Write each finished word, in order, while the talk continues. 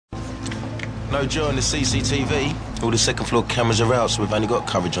No Joe on the CCTV. All the second floor cameras are out, so we've only got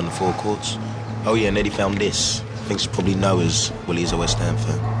coverage on the forecourts. Oh yeah, and Eddie found this. Thinks it's probably Noah's. Well, he's a West Ham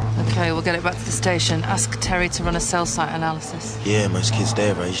fan. OK, we'll get it back to the station. Ask Terry to run a cell site analysis. Yeah, most kids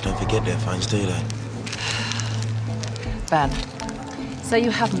their age don't forget their phones, do they? Ben, say you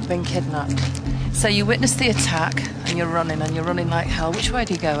haven't been kidnapped. Say you witnessed the attack and you're running like hell. Which way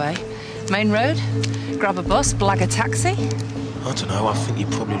do you go, eh? Main road? Grab a bus? Blag a taxi? I don't know. I think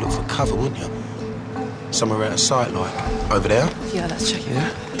you'd probably look for cover, wouldn't you? Somewhere out of sight, like over there. Yeah, let's check it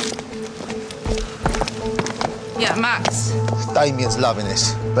out. Yeah, Max. Damien's loving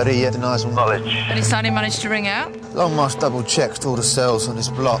this, but he denies all knowledge. Any sign he managed to ring out? Long March double-checked all the cells on this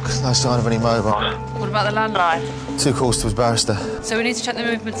block. No sign of any mobile. What about the landline? 2 calls to his barrister. So we need to check the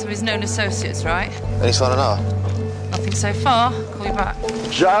movements of his known associates, right? Any sign of Noah? Nothing so far. Call you back.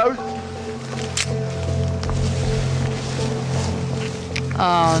 Joe?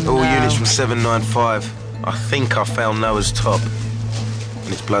 Oh, no. All units from 795. I think I found Noah's top.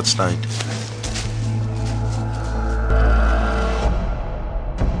 And it's bloodstained.